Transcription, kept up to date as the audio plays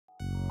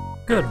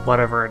Good,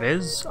 whatever it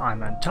is,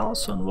 I'm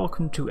Antalous and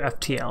welcome to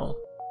FTL.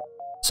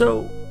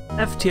 So,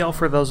 FTL,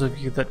 for those of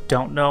you that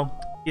don't know,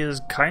 is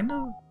kind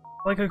of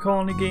like a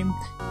colony game.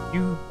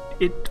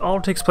 It all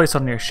takes place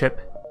on your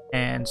ship,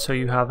 and so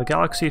you have a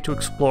galaxy to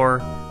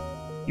explore.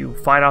 You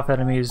fight off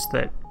enemies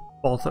that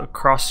both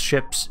across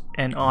ships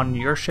and on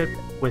your ship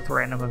with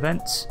random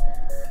events,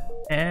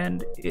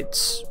 and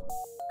it's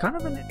kind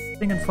of an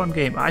interesting and fun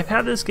game. I've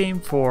had this game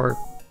for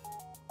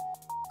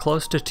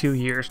close to 2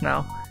 years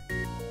now.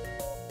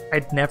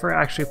 I'd never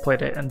actually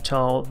played it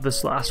until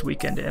this last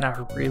weekend, and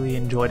I really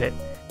enjoyed it.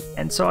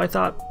 And so I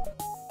thought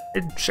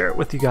I'd share it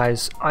with you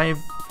guys.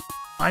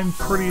 I'm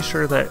pretty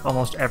sure that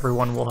almost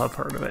everyone will have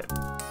heard of it.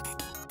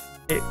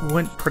 It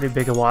went pretty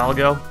big a while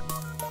ago.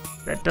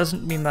 That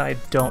doesn't mean that I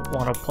don't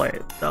want to play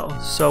it, though.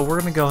 So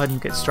we're going to go ahead and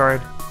get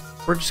started.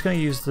 We're just going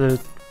to use the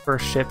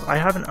first ship. I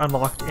haven't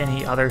unlocked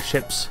any other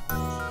ships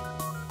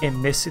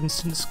in this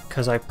instance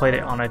because I played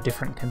it on a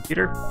different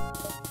computer,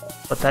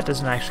 but that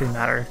doesn't actually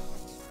matter.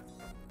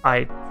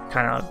 I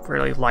kind of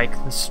really like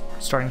this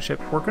starting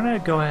ship. We're going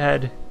to go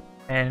ahead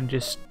and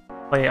just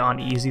play it on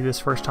easy this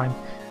first time,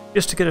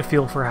 just to get a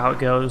feel for how it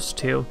goes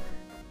too.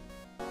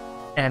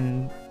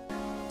 And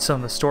some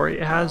of the story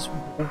it has,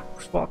 we'll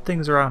swap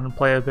things around and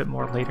play a bit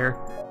more later.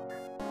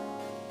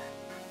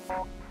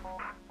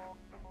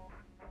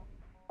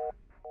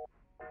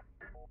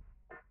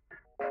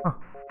 Huh.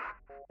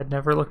 I'd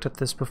never looked at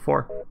this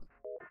before.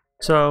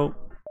 So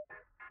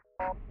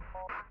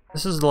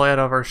this is the layout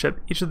of our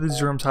ship. Each of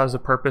these rooms has a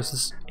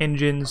purpose: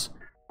 engines,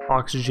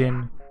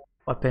 oxygen,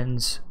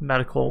 weapons,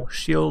 medical,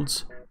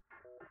 shields,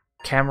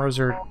 cameras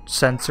or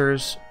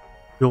sensors,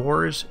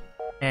 doors,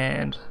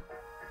 and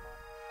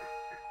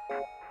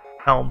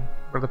helm,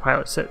 where the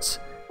pilot sits.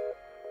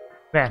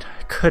 Man,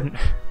 I couldn't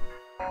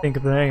think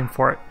of the name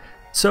for it.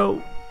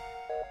 So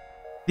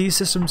these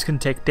systems can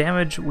take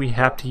damage. We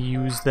have to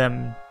use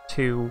them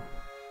to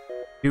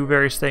do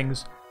various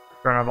things.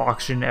 Run out of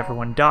oxygen,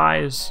 everyone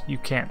dies. You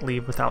can't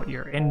leave without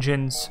your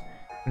engines.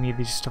 We need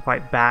these to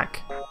fight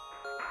back.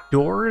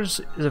 Doors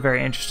is a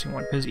very interesting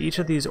one because each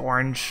of these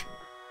orange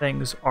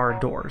things are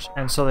doors,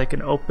 and so they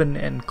can open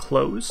and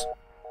close.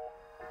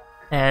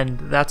 And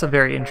that's a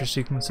very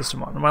interesting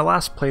system. On my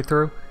last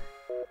playthrough,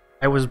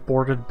 I was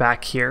boarded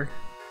back here,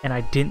 and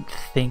I didn't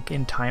think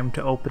in time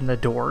to open the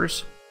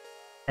doors,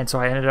 and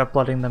so I ended up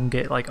letting them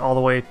get like all the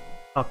way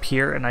up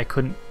here, and I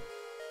couldn't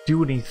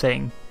do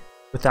anything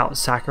without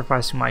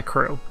sacrificing my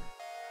crew.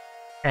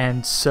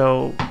 And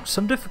so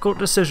some difficult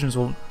decisions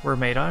were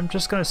made. I'm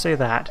just gonna say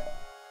that,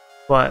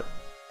 but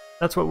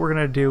that's what we're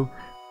gonna do.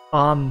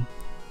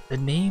 The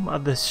name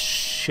of this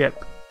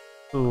ship,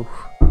 ooh,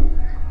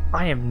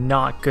 I am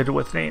not good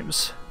with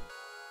names.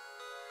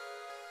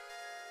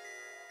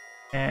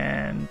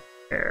 And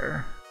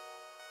there,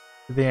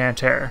 the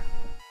Antare.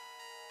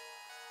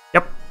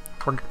 Yep,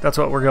 that's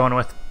what we're going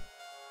with.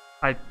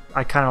 I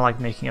kind of like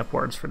making up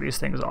words for these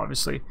things,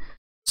 obviously.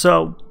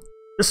 So,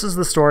 this is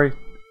the story.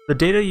 The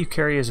data you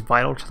carry is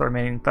vital to the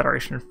remaining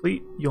Federation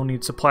fleet. You'll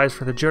need supplies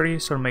for the journey,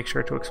 so make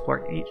sure to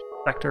explore each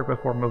sector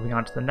before moving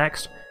on to the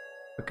next.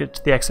 But get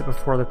to the exit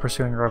before the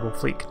pursuing rebel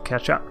fleet can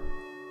catch up.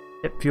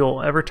 Hit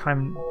fuel. Every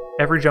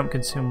jump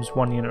consumes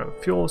 1 unit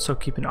of fuel, so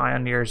keep an eye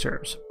on your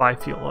reserves. Buy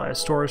fuel as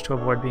stores to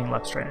avoid being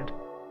left stranded.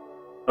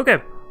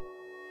 Okay,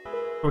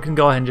 we can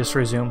go ahead and just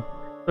resume.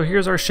 So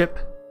here's our ship.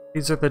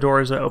 These are the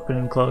doors that open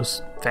and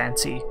close.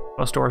 Fancy.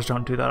 Most doors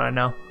don't do that, I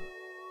know.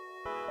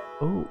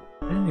 Oh,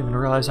 I didn't even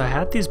realize I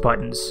had these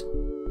buttons.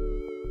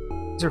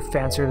 These are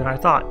fancier than I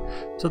thought.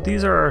 So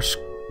these are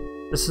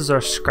this is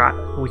our scrap.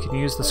 We can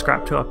use the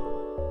scrap to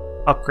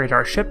upgrade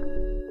our ship.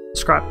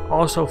 Scrap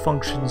also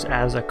functions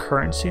as a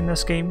currency in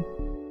this game,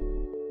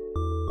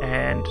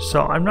 and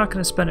so I'm not going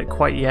to spend it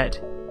quite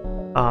yet.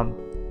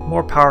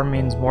 More power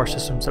means more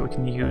systems that we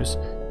can use,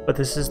 but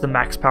this is the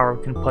max power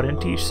we can put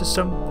into each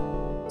system.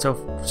 So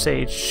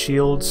say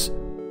shields,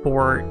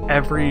 for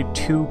every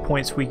 2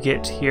 points we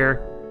get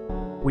here,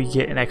 we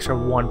get an extra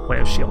 1 point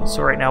of shields.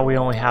 So right now we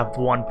only have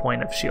 1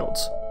 point of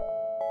shields.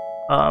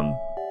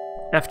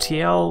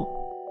 FTL,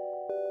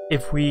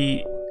 if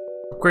we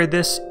upgrade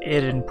this,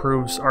 it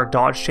improves our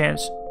dodge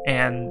chance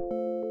and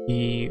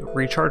the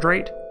recharge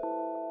rate.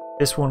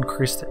 This will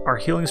increase our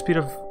healing speed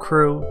of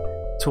crew.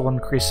 This will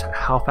increase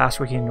how fast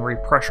we can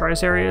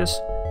repressurize areas.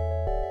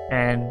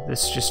 And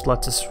this just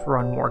lets us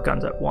run more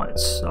guns at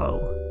once.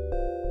 So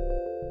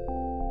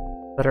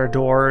better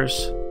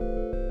doors,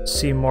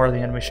 see more of the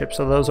enemy ship.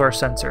 So those are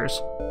sensors.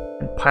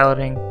 And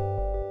piloting,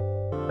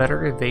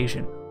 better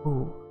evasion.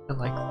 Ooh, I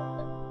like that.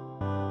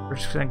 We're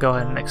just going to go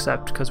ahead and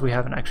accept because we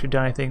haven't actually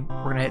done anything.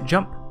 We're going to hit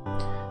jump.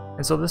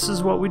 And so this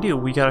is what we do.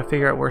 We got to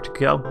figure out where to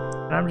go.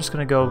 And I'm just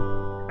going to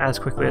go as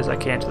quickly as I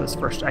can to this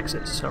first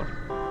exit. So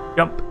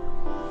jump.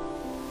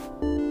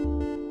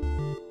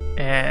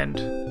 And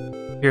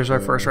here's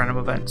our first random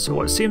event. So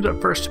what seems at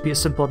first to be a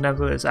simple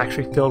nebula is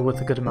actually filled with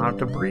a good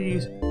amount of debris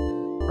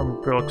from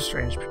a brutal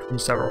exchange between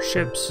several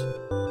ships.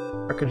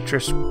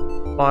 Wreckage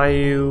by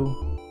you.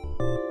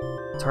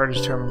 It's hard to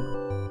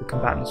determine the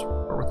combatants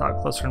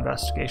without closer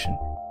investigation.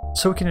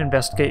 So we can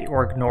investigate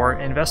or ignore.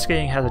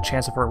 Investigating has a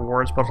chance of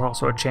rewards, but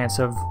also a chance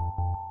of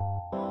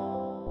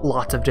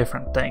lots of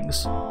different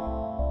things.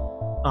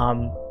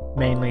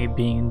 Mainly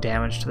being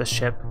damage to the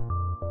ship.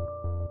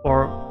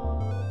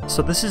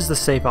 So this is the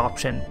safe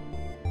option.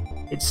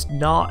 It's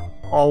not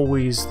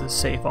always the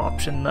safe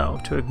option though,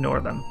 to ignore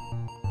them.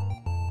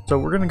 So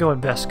we're gonna go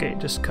investigate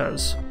just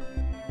cause.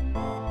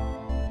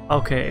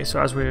 Okay,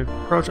 so as we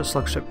approach, a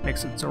slug ship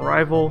makes its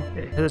arrival.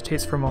 It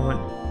hesitates for a moment,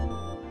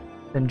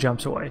 then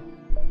jumps away.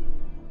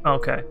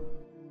 Okay.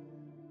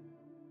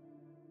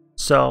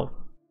 So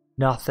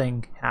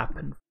nothing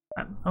happened.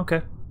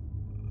 Okay.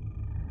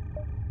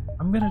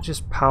 I'm gonna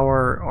just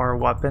power our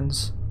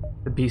weapons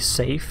to be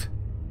safe,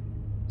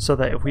 so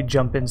that if we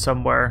jump in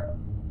somewhere,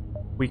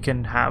 we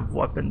can have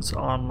weapons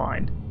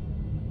online.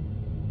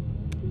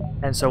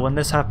 And so when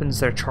this happens,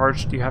 they're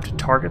charged. You have to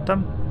target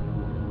them.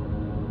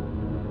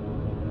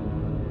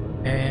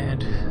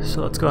 And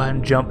so let's go ahead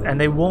and jump. And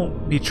they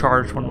won't be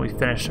charged when we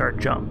finish our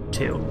jump,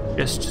 too.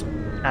 Just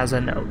as a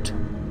note.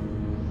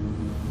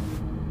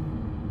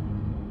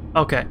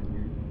 Okay.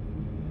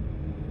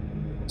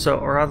 So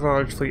a rather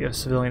large fleet of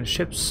civilian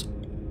ships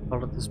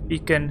followed this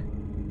beacon.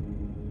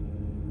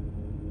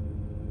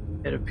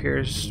 It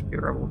appears to be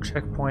a rebel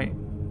checkpoint.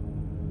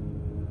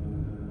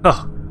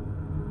 Oh.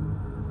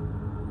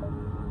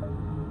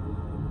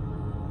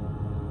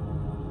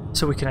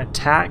 So we can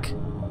attack,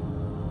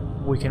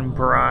 we can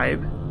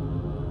bribe,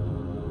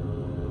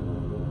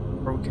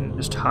 or we can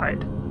just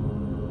hide.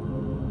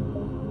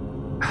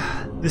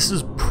 This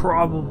is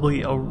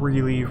probably a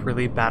really,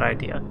 really bad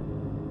idea,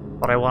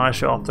 but I want to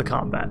show off the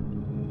combat.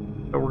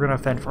 So we're going to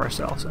fend for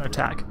ourselves and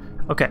attack.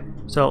 Okay,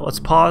 so let's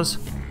pause.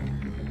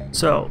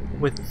 So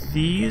with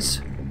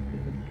these,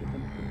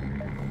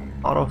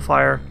 auto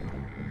fire,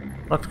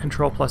 left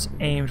control plus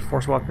aim to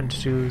force weapon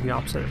to do the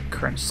opposite of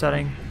current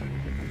setting.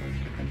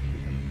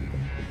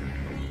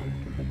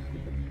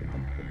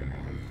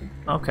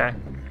 Okay.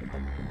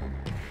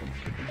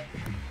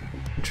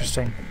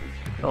 Interesting.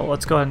 So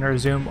let's go ahead and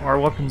resume. Our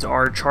weapons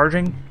are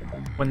charging.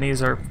 When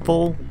these are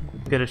full,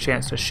 we get a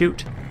chance to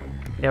shoot.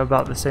 They have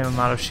about the same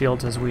amount of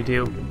shields as we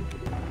do.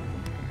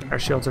 Our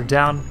shields are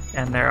down,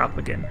 and they're up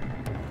again.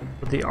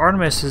 But the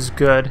Artemis is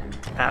good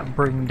at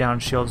bringing down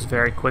shields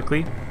very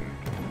quickly,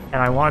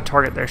 and I want to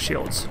target their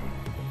shields.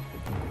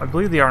 I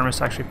believe the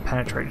Artemis actually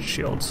penetrated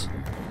shields.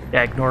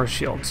 Yeah, ignores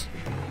shields.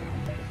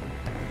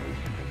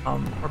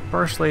 Our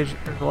first laser,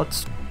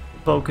 let's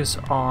focus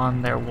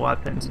on their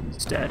weapons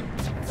instead.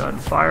 Go ahead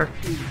and fire.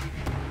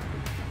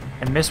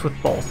 And miss with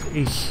both.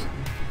 Eesh.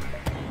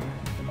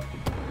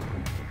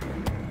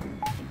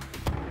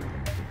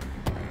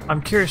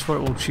 I'm curious what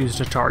it will choose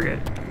to target.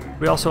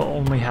 We also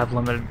only have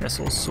limited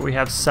missiles, so we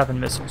have 7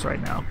 missiles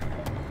right now.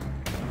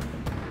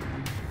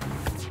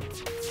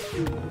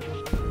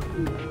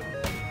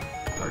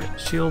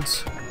 Target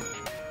shields.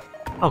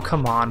 Oh,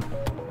 come on.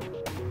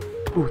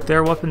 Ooh,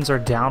 their weapons are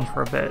down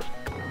for a bit.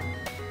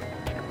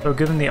 So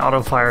given the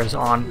auto fire is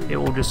on, it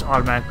will just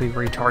automatically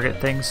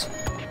retarget things.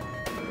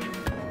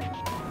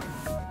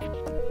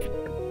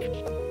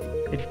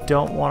 I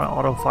don't want to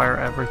auto fire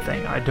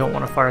everything. I don't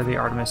want to fire the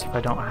Artemis if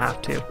I don't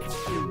have to.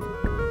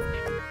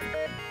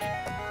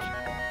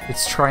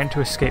 It's trying to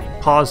escape.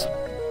 Pause.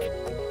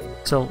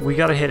 So we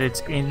gotta hit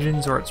its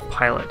engines or its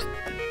pilot.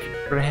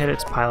 We're gonna hit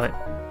its pilot.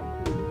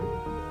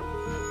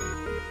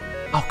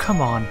 Oh,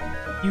 come on.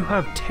 You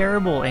have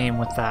terrible aim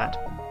with that.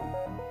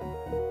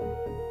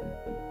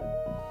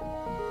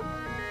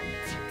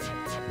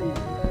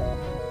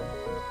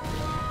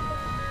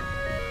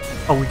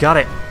 Oh, we got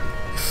it.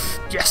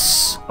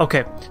 Yes!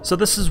 Okay, so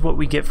this is what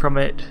we get from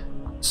it.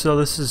 So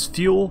this is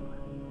fuel.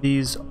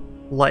 These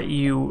let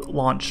you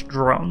launch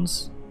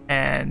drones,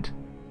 and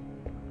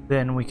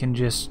then we can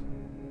just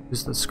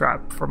use the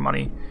scrap for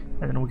money.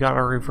 And then we got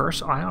our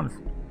reverse ion.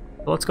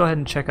 So let's go ahead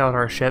and check out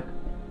our ship.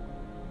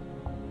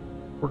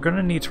 We're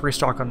gonna need to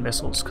restock on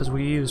missiles because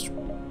we used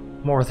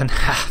more than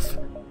half.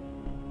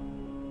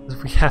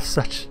 We have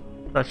such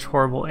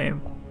horrible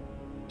aim.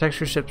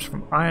 Protect your ships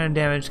from ion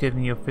damage,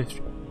 giving you a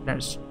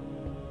 50%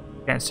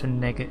 chance to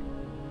negate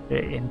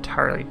it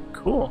entirely.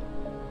 Cool.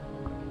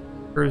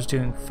 Crew's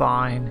doing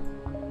fine.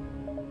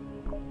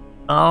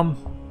 Go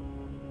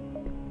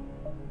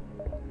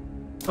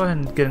ahead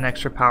and get an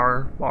extra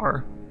power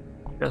bar,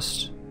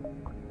 just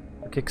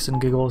for kicks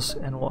and giggles,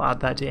 and we'll add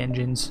that to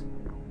engines.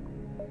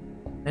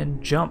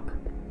 And jump.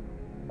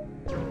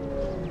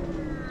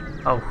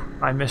 Oh,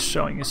 I missed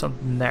showing you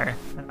something there.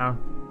 And I'll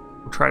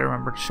try to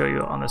remember to show you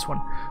on this one.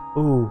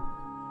 Ooh.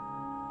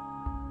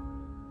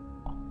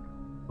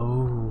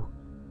 Ooh.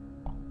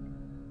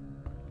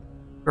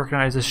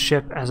 Recognize this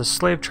ship as a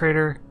slave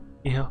trader.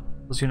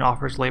 Illusion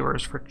offers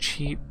laborers for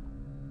cheap.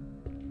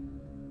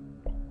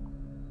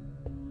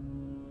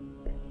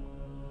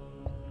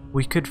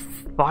 We could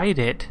fight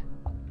it.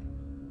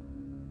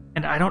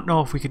 And I don't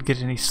know if we could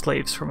get any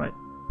slaves from it.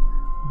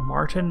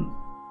 Martin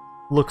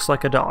looks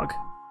like a dog.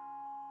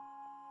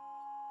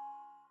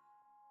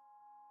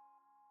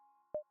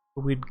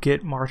 We'd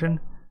get Martin.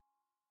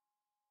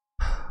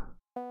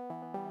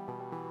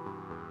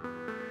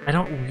 I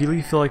don't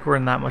really feel like we're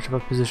in that much of a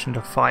position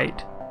to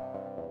fight.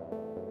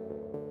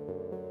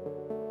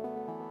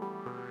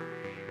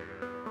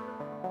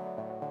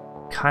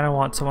 Kind of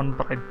want someone,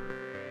 but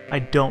I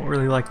don't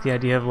really like the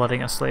idea of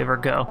letting a slaver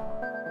go.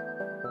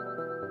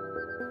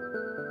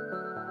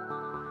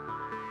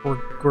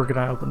 We're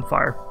gonna open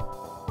fire.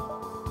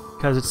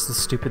 Because it's the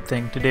stupid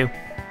thing to do.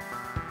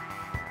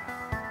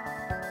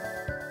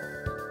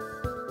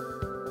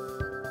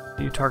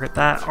 You target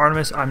that.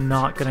 Artemis, I'm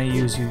not gonna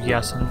use you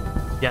yet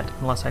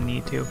unless I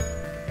need to.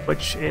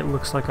 Which it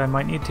looks like I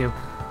might need to.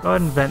 Go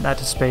ahead and vent that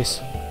to space.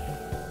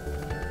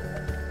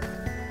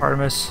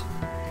 Artemis,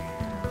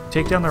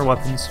 take down their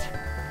weapons.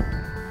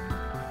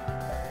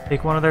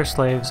 Take one of their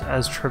slaves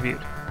as tribute.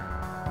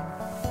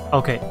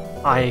 Okay,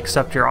 I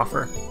accept your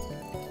offer.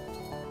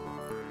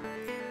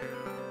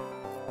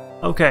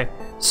 Okay,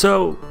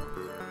 so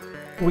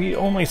we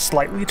only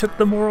slightly took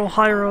the moral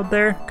high road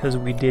there, because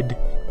we did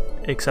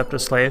accept a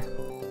slave.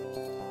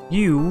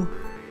 You,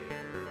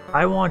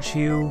 I want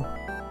you...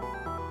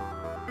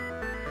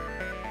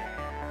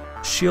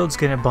 Shields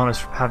get a bonus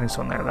for having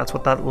someone there. That's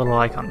what that little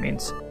icon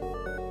means.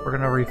 We're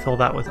going to refill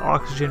that with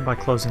oxygen by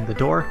closing the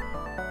door,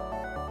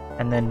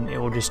 and then it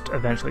will just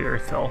eventually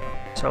refill.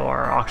 So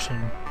our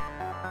oxygen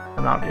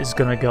amount is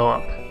going to go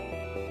up.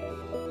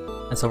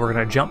 And so we're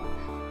going to jump.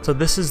 So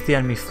this is the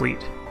enemy fleet.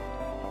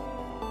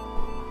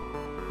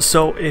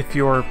 So if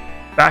you're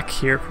back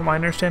here, from my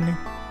understanding,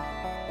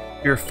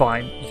 you're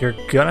fine. You're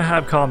gonna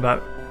have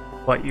combat,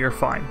 but you're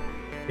fine.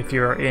 If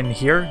you're in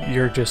here,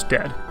 you're just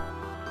dead.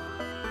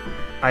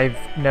 I've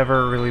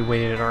never really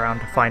waited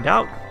around to find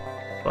out,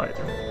 but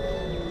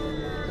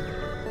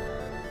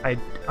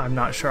I'm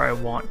not sure I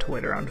want to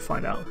wait around to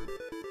find out.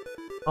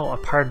 Oh, a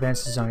pirate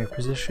advances on your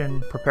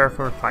position. Prepare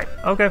for a fight.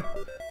 Okay.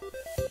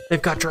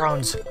 They've got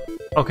drones.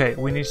 Okay,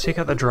 we need to take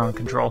out the drone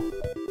control.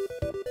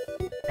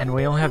 And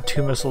we only have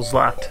 2 missiles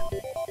left.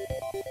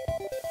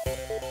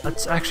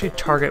 Let's actually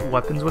target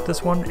weapons with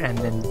this one, and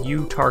then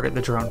you target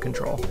the drone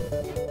control.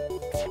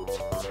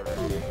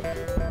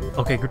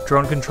 Okay,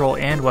 drone control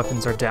and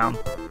weapons are down.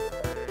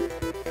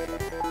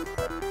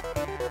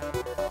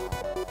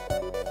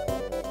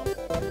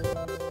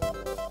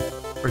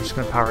 We're just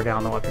gonna power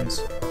down the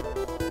weapons.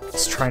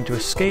 It's trying to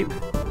escape.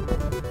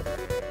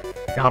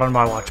 Not on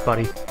my watch,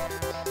 buddy.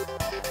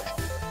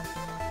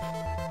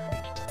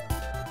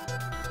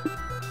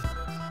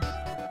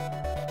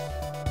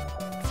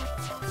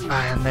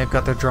 And they've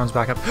got their drones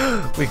back up.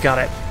 We got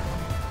it.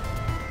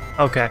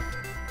 Okay.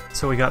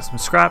 So we got some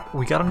scrap.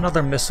 We got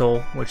another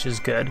missile, which is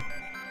good.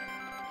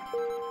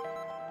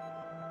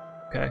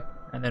 Okay.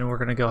 And then we're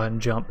going to go ahead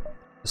and jump.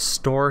 A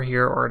store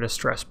here or a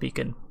distress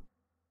beacon.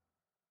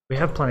 We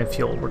have plenty of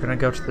fuel. We're going to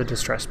go to the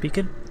distress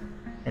beacon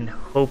and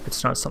hope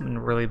it's not something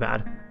really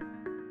bad.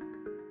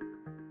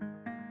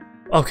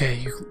 Okay.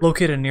 You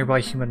locate a nearby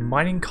human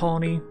mining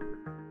colony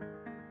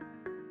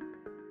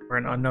where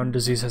an unknown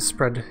disease has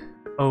spread.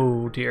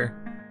 Oh dear.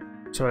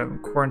 So I'm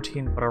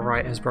quarantined, but a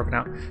riot has broken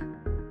out.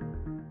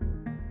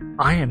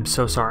 I am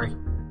so sorry.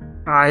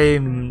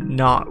 I'm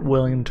not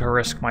willing to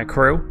risk my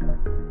crew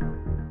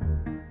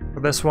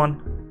for this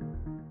one.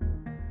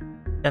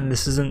 And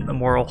this isn't the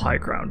moral high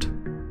ground.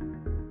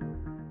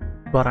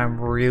 But I'm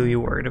really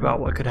worried about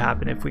what could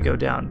happen if we go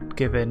down,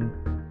 given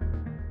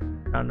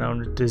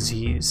unknown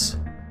disease.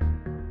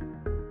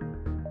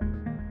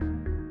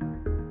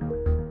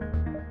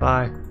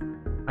 Bye.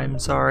 I'm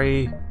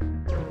sorry.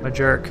 I'm a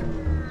jerk.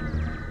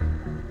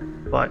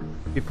 But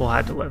people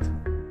had to live.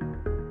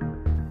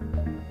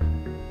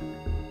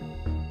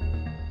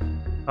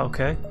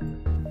 Okay.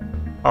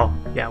 Oh,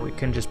 yeah, we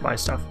can just buy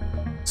stuff.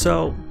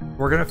 So,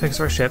 we're gonna fix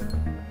our ship.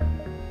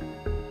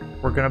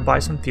 We're gonna buy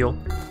some fuel.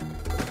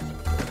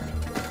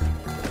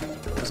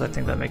 Because I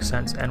think that makes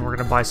sense. And we're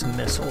gonna buy some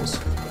missiles.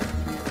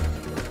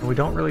 We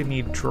don't really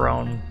need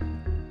drone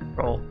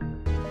control.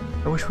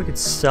 I wish we could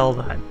sell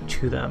that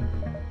to them.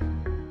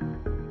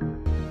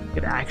 We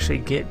could actually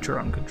get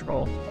drone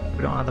control.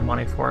 We don't have the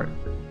money for it.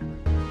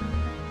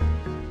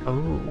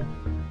 Oh.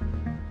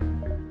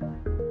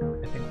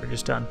 I think we're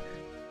just done.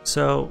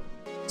 So,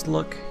 let's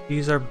look.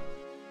 He's our...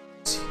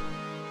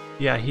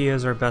 Yeah, he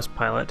is our best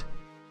pilot.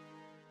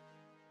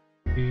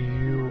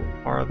 You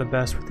are the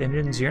best with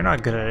engines. You're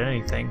not good at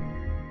anything.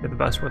 You're the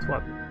best with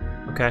what?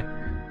 Okay.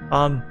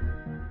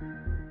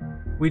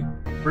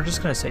 We're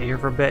just gonna sit here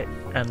for a bit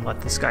and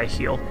let this guy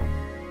heal.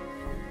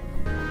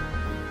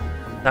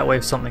 That way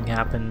if something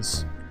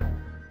happens,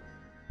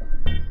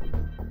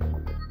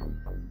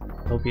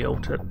 he'll be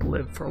able to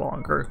live for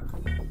longer,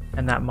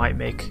 and that might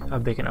make a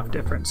big enough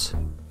difference.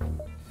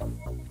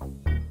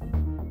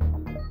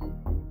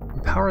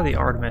 Power the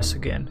Artemis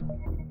again.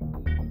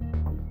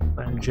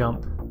 And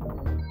jump.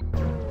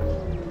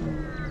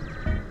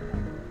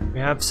 We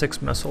have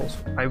 6 missiles.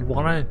 I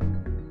wanna...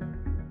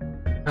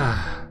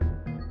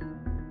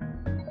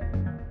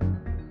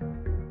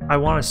 I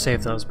wanna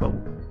save those, but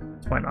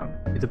this might not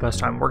be the best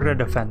time. We're gonna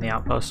defend the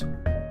outpost.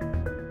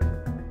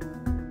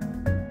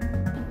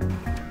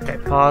 Okay,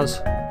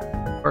 pause.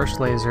 First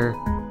laser.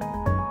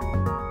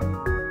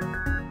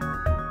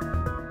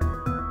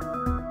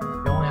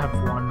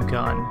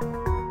 gun.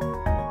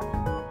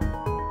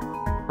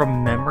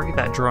 From memory,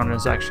 that drone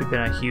has actually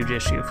been a huge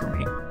issue for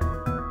me.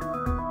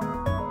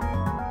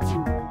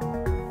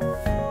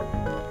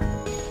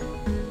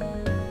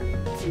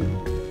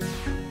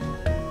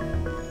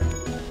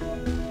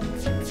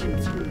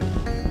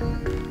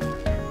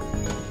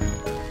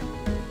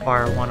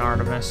 Fire one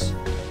Artemis.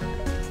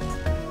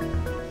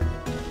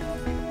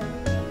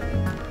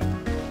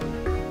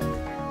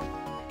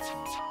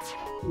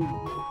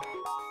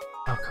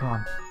 Oh, come on.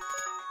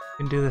 You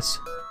can do this.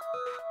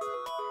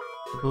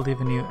 I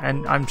believe in you.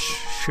 And I'm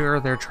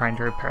sure they're trying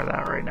to repair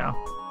that right now.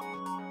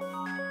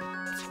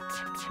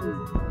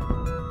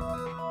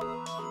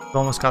 We've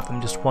almost got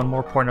them just one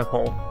more point of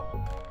hull.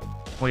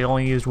 We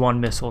only used one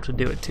missile to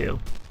do it too.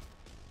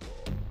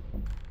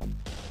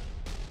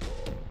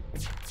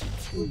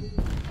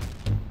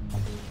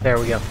 There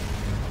we go.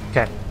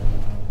 Okay.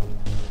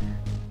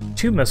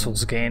 2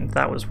 missiles gained,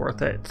 that was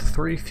worth it.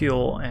 3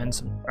 fuel and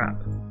some scrap.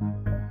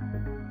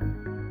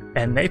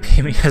 And they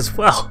pay me as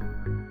well.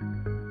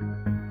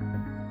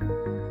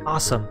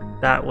 Awesome.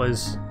 That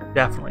was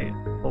definitely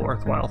a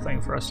worthwhile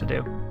thing for us to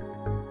do.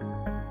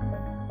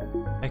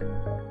 Okay.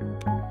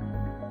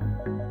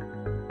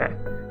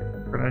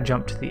 We're gonna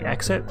jump to the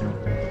exit.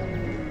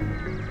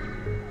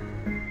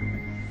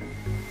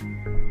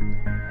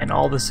 And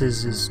all this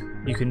is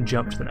you can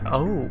jump to the...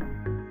 Oh!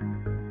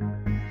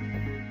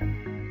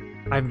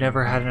 I've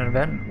never had an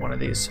event in one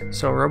of these.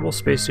 So a Rebel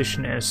space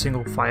station and a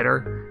single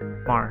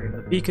fighter monitoring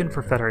the beacon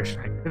for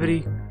Federation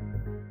activity.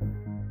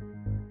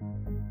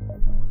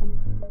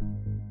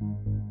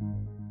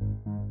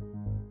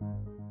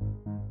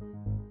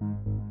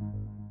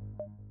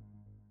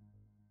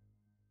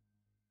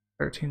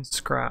 $13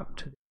 scrap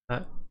to do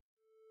that.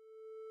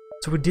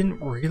 So we didn't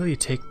really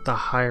take the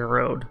high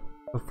road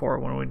before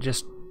when we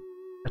just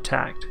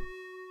attacked.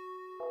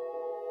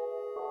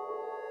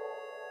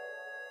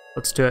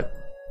 Let's do it.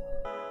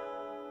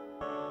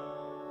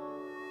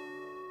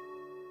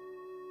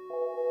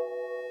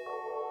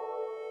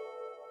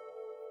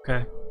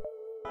 Okay.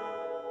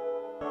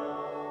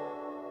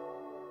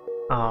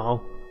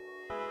 Oh.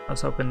 I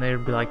was hoping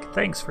they'd be like,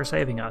 thanks for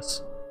saving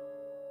us.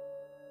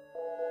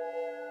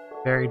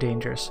 Very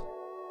dangerous.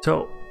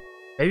 So,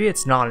 maybe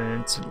it's not an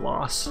instant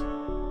loss.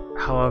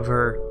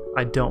 However,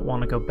 I don't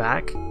want to go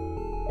back.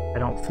 I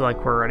don't feel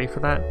like we're ready for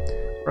that.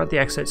 We're at the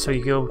exit, so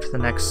you go to the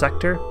next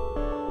sector,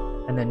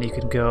 and then you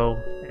can go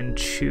and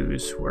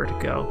choose where to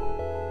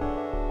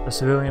go. The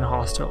civilian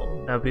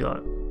hostile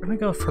nebula. We're gonna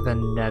go for the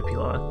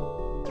nebula.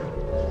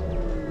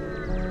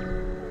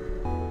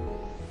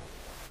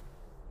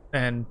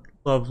 And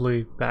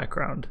lovely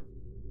background.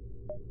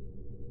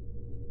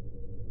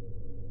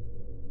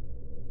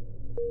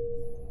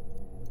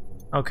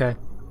 Okay.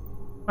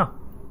 Oh,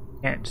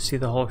 can't see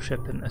the whole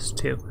ship in this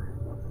too.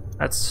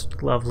 That's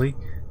lovely.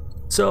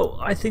 So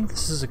I think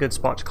this is a good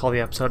spot to call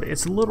the episode.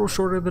 It's a little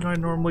shorter than I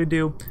normally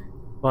do,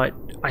 but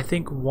I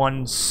think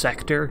one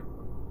sector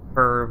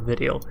per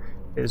video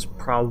is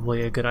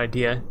probably a good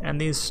idea.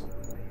 And these,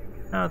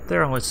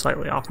 they're only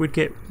slightly off. We'd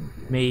get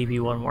maybe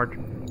one more.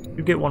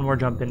 We'd get one more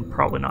jump in,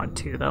 probably not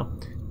 2 though.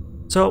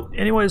 So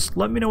anyways,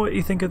 let me know what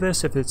you think of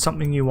this, if it's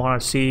something you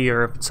want to see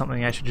or if it's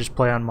something I should just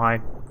play on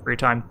my free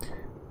time.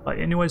 But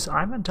anyways,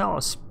 I'm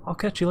Antalous. I'll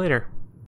catch you later.